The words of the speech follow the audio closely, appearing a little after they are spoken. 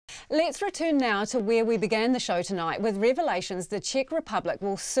Let's return now to where we began the show tonight with revelations the Czech Republic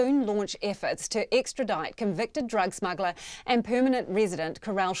will soon launch efforts to extradite convicted drug smuggler and permanent resident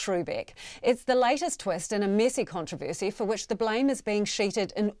Karel Sroubek. It's the latest twist in a messy controversy for which the blame is being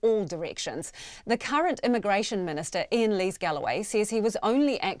sheeted in all directions. The current Immigration Minister Iain Lees-Galloway says he was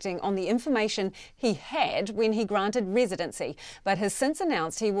only acting on the information he had when he granted residency, but has since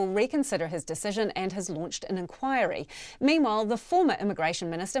announced he will reconsider his decision and has launched an inquiry. Meanwhile, the former Immigration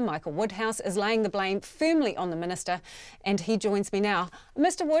Minister Michael Woodhouse is laying the blame firmly on the minister, and he joins me now.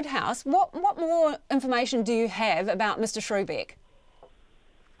 Mr. Woodhouse, what more information do you have about Mr. Sroubek?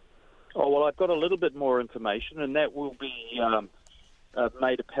 Oh, well, I've got a little bit more information, and that will be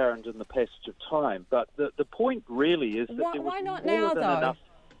made apparent in the passage of time. But the point really is that why not now, though?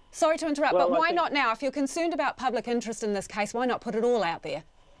 Sorry to interrupt, but why not now? If you're concerned about public interest in this case, why not put it all out there?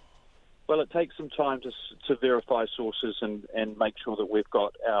 Well, it takes some time to verify sources and make sure that we've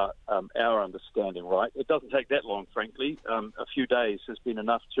got our understanding right. It doesn't take that long, frankly. A few days has been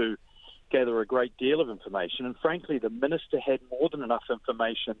enough to gather a great deal of information. And frankly, the minister had more than enough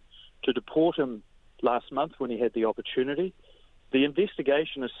information to deport him last month when he had the opportunity. The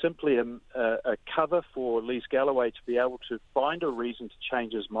investigation is simply a cover for Lees-Galloway to be able to find a reason to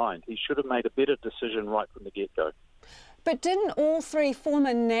change his mind. He should have made a better decision right from the get-go. But didn't all three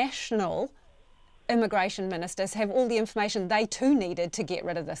former national immigration ministers have all the information they too needed to get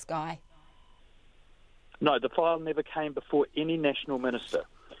rid of this guy? No, the file never came before any national minister.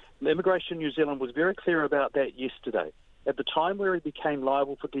 Immigration New Zealand was very clear about that yesterday. At the time where he became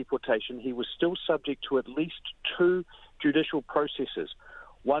liable for deportation, he was still subject to at least two judicial processes.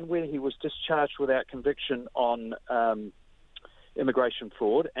 One where he was discharged without conviction on immigration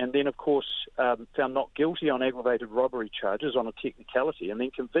fraud, and then, of course, found not guilty on aggravated robbery charges on a technicality, and then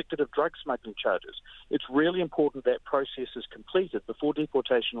convicted of drug smuggling charges. It's really important that process is completed before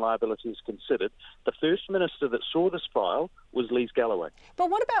deportation liability is considered. The first minister that saw this file was Lees-Galloway. But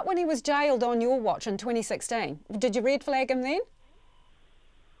what about when he was jailed on your watch in 2016? Did you red flag him then?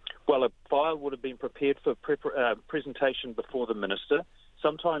 Well, a file would have been prepared for presentation before the minister.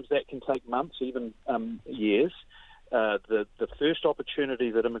 Sometimes that can take months, even years. The first opportunity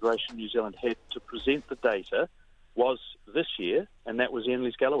that Immigration New Zealand had to present the data was this year, and that was Iain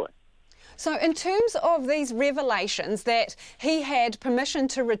Lees-Galloway. So in terms of these revelations that he had permission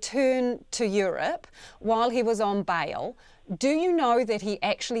to return to Europe while he was on bail, do you know that he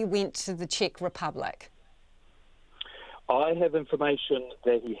actually went to the Czech Republic? I have information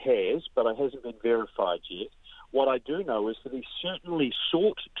that he has, but it hasn't been verified yet. What I do know is that he certainly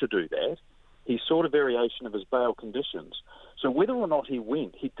sought to do that. He sought a variation of his bail conditions. So whether or not he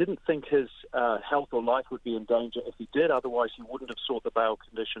went, he didn't think his health or life would be in danger if he did. Otherwise, he wouldn't have sought the bail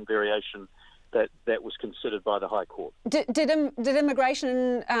condition variation that was considered by the High Court. Did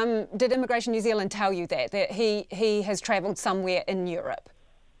Immigration New Zealand tell you that he has travelled somewhere in Europe?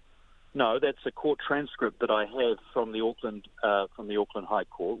 No, that's a court transcript that I have from the Auckland High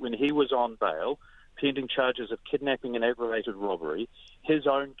Court. When he was on bail, pending charges of kidnapping and aggravated robbery, his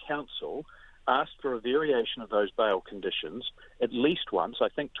own counsel asked for a variation of those bail conditions at least once, I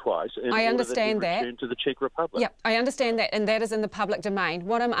think twice, in order that he return to the Czech Republic. Yeah, I understand that, and that is in the public domain.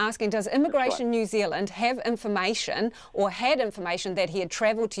 What I'm asking, does Immigration New Zealand have information or had information that he had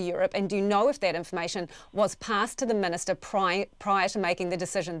travelled to Europe, and do you know if that information was passed to the minister prior to making the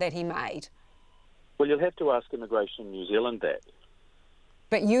decision that he made? Well, you'll have to ask Immigration New Zealand that.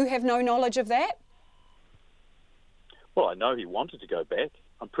 But you have no knowledge of that? Well, I know he wanted to go back.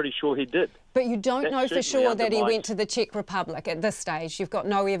 I'm pretty sure he did. But you don't know for sure that he went to the Czech Republic at this stage. You've got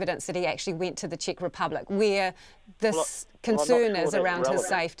no evidence that he actually went to the Czech Republic, where this concern is around his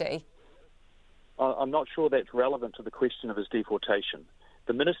safety. I'm not sure that's relevant to the question of his deportation.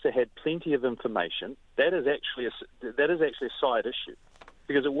 The minister had plenty of information. That is actually a side issue,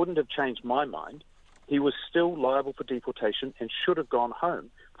 because it wouldn't have changed my mind. He was still liable for deportation and should have gone home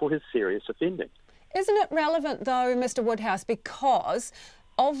for his serious offending. Isn't it relevant, though, Mr. Woodhouse, because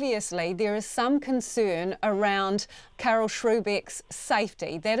obviously there is some concern around Karel Sroubek's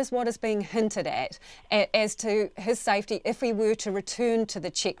safety. That is what is being hinted at as to his safety if he were to return to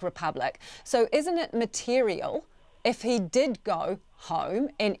the Czech Republic. So isn't it material if he did go home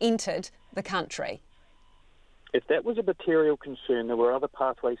and entered the country? If that was a material concern, there were other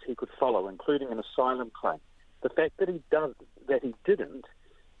pathways he could follow, including an asylum claim. The fact that he didn't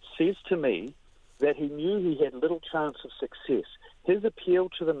says to me that he knew he had little chance of success. His appeal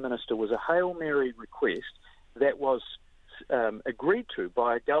to the minister was a Hail Mary request that was agreed to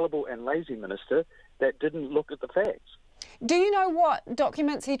by a gullible and lazy minister that didn't look at the facts. Do you know what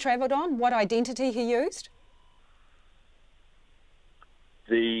documents he travelled on, what identity he used?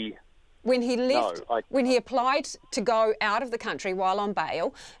 When he left, when he applied to go out of the country while on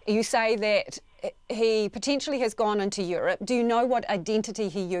bail, you say that he potentially has gone into Europe. Do you know what identity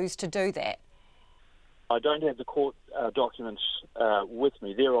he used to do that? I don't have the court documents with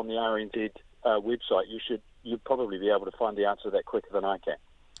me. They're on the RNZ website. You'd probably be able to find the answer to that quicker than I can.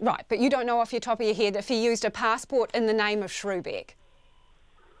 Right, but you don't know off your top of your head if he used a passport in the name of Sroubek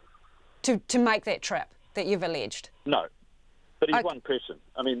to make that trip that you've alleged? No, but he's one person.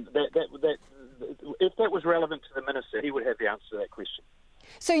 I mean, if that was relevant to the minister, he would have the answer to that question.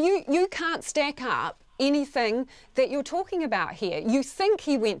 So you can't stack up anything that you're talking about here. You think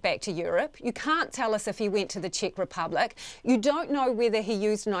he went back to Europe. You can't tell us if he went to the Czech Republic. You don't know whether he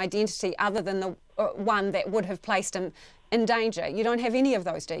used an identity other than the one that would have placed him in danger. You don't have any of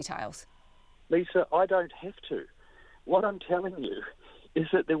those details. Lisa, I don't have to. What I'm telling you is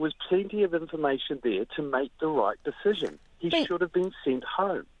that there was plenty of information there to make the right decision. He should have been sent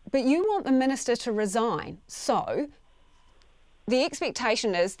home. But you want the minister to resign, so the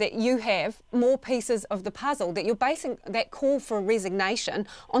expectation is that you have more pieces of the puzzle, that you're basing that call for resignation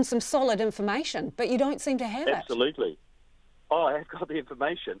on some solid information, but you don't seem to have it. Absolutely. Oh, I have got the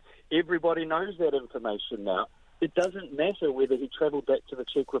information. Everybody knows that information now. It doesn't matter whether he travelled back to the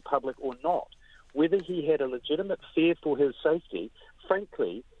Czech Republic or not. Whether he had a legitimate fear for his safety,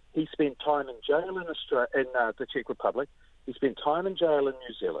 frankly, he spent time in jail in the Czech Republic. He spent time in jail in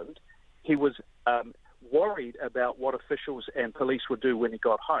New Zealand. He was worried about what officials and police would do when he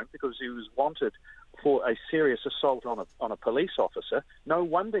got home because he was wanted for a serious assault on a police officer. No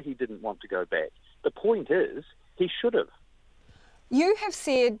wonder he didn't want to go back. The point is, he should have. You have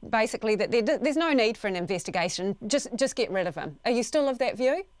said basically that there's no need for an investigation. Just get rid of him. Are you still of that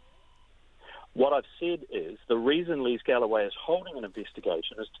view? What I've said is the reason Lees-Galloway is holding an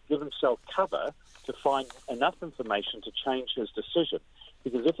investigation is to give himself cover to find enough information to change his decision.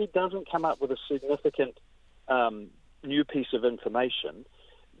 Because if he doesn't come up with a significant new piece of information,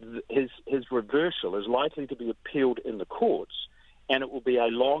 his reversal is likely to be appealed in the courts, and it will be a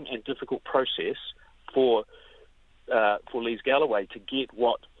long and difficult process for Lees-Galloway to get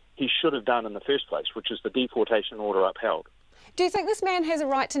what he should have done in the first place, which is the deportation order upheld. Do you think this man has a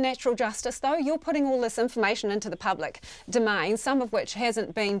right to natural justice, though? You're putting all this information into the public domain, some of which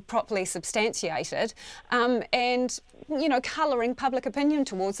hasn't been properly substantiated, and, you know, colouring public opinion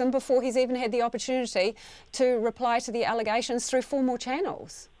towards him before he's even had the opportunity to reply to the allegations through formal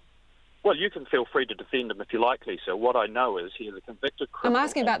channels. Well, you can feel free to defend him if you like, Lisa. What I know is he is a convicted criminal. I'm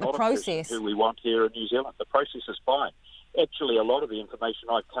asking about the process. Who we want here in New Zealand. The process is fine. Actually, a lot of the information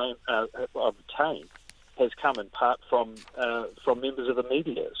I've obtained has come in part from members of the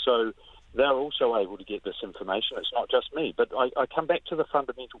media. So they're also able to get this information. It's not just me. But I come back to the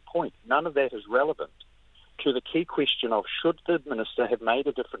fundamental point. None of that is relevant to the key question of should the minister have made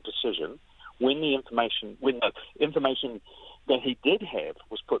a different decision when the information that he did have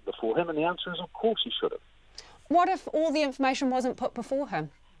was put before him, and the answer is of course he should have. What if all the information wasn't put before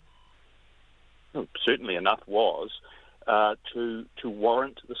him? Well, certainly enough was to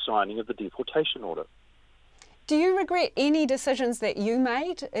warrant the signing of the deportation order. Do you regret any decisions that you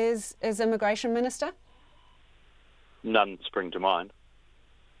made as Immigration Minister? None spring to mind.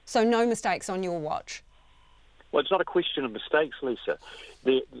 So no mistakes on your watch? Well, it's not a question of mistakes, Lisa.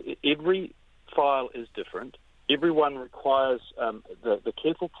 Every file is different. Everyone requires the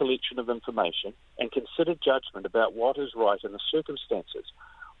careful collection of information and considered judgment about what is right in the circumstances.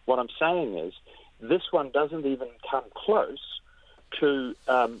 What I'm saying is this one doesn't even come close to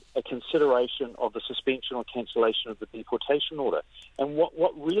a consideration of the suspension or cancellation of the deportation order. And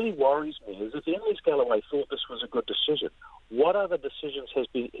what really worries me is if Iain Lees-Galloway thought this was a good decision, what other decisions has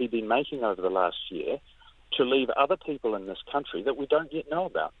he been making over the last year to leave other people in this country that we don't yet know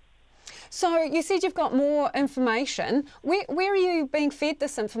about? So you said you've got more information. Where are you being fed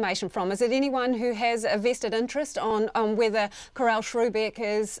this information from? Is it anyone who has a vested interest on whether Karel Sroubek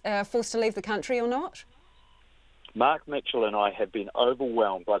is forced to leave the country or not? Mark Mitchell and I have been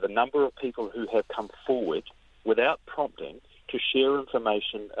overwhelmed by the number of people who have come forward without prompting to share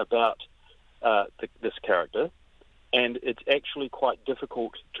information about this character, and it's actually quite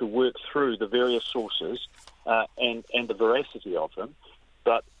difficult to work through the various sources and the veracity of them.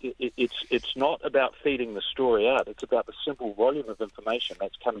 But it's not about feeding the story out. It's about the simple volume of information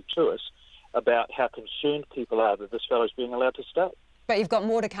that's coming to us about how concerned people are that this fellow's being allowed to stay. But you've got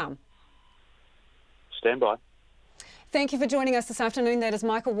more to come. Stand by. Thank you for joining us this afternoon. That is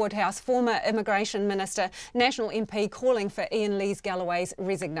Michael Woodhouse, former Immigration Minister, National MP, calling for Iain Lees-Galloway's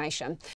resignation.